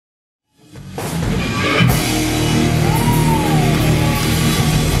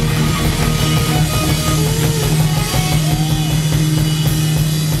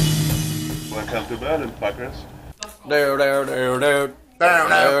You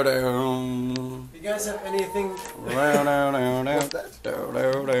guys have anything?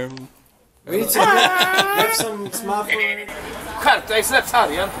 We need to have some smartphone. Skärp dig, släpp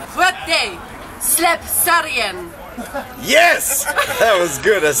sargen. Skärp dig! Släpp sargen! Yes! That was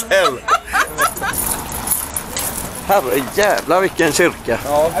good as hell. Herre jävlar vilken kyrka.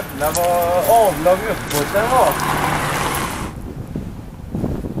 Ja, jävlar vad avlag uppåt den var.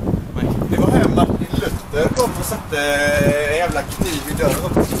 Det var här Martin Luther kom och satte en jävla kniv i dörren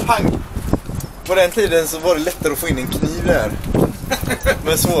och pang. På den tiden så var det lättare att få in en kniv där.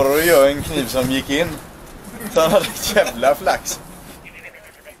 Men svårare att göra en kniv som gick in. Så han hade ett jävla flax.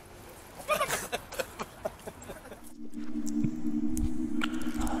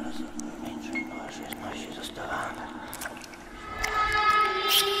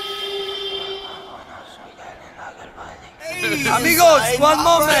 Amigos, one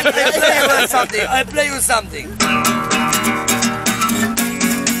moment. I play you something.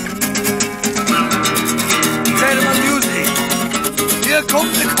 German music. Here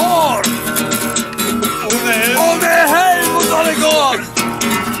comes the chord. Och det är Helmut vad det går.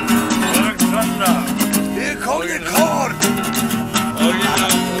 Here comes the chord.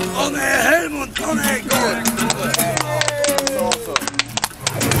 Och det är Helmut vad det går.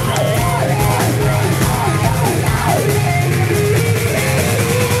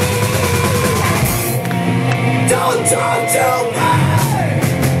 Don't talk to me.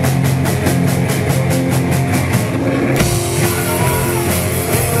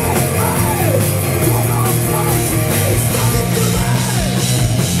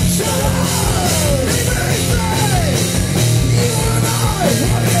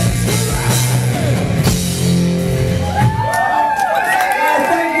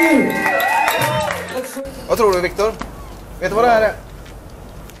 Vad tror du, Viktor? Vet du vad det här är?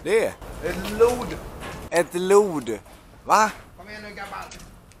 Det är Ett lod. ett lod. Va? Kom igen nu, gammal.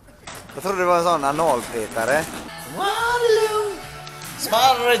 Jag trodde det var en sån analpetare.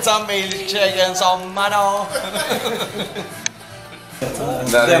 Smarrigt som milkshake en sommardag.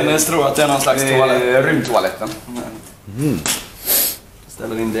 Dennis tror att det är någon slags toalett. Rymdtoaletten.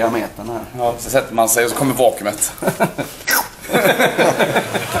 Ställer in diametern här. Ja, så sätter man sig och så kommer vakuumet.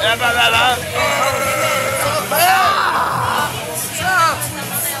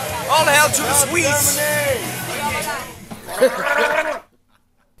 All hail to the Swedes!